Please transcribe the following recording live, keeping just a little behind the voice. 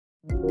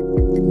Can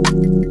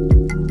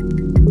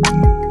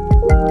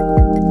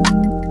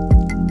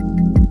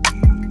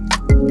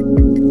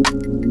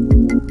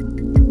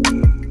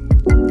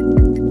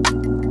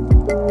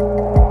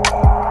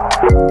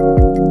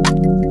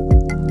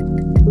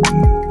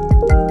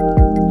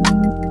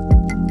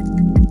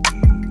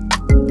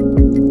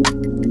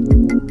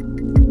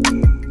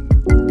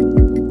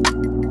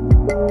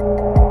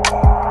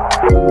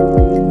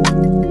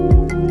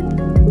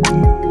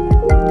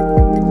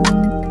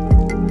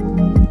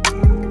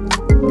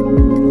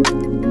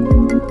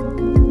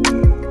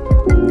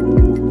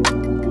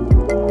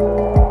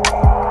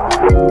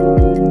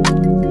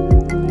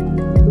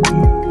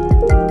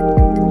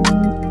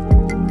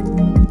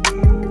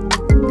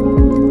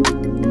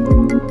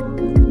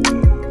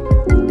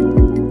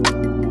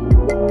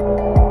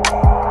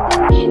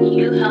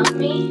you help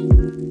me?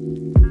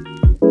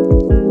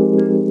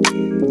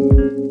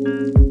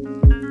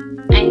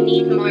 I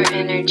need more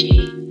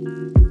energy.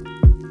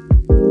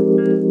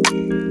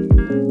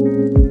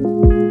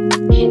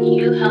 Can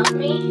you help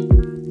me?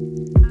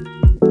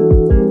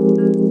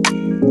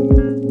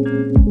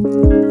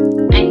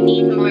 I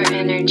need more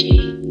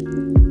energy.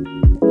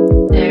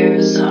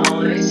 There's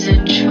always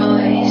a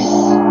choice.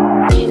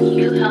 Can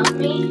you help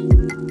me?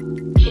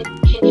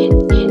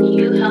 Can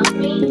you help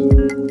me?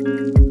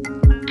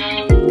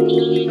 I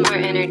need more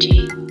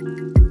energy.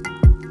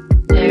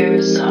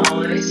 There's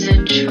always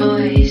a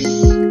choice.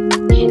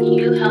 Can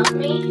you help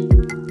me?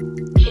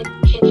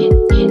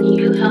 Can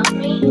you help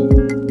me?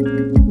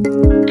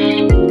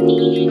 I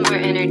need more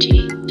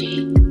energy.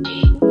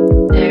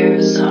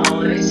 There's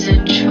always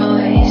a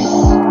choice.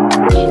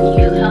 Can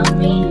you help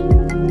me?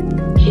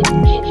 Can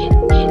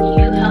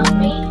you help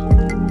me?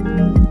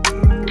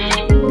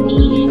 I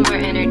need more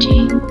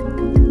energy.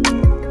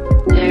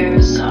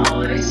 There's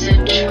always a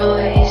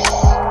choice.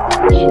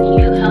 Can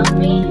you help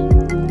me?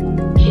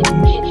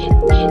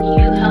 Can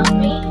you help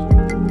me?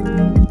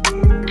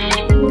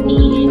 I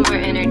need more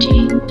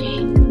energy.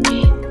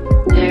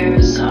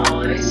 There's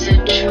always a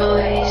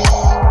choice.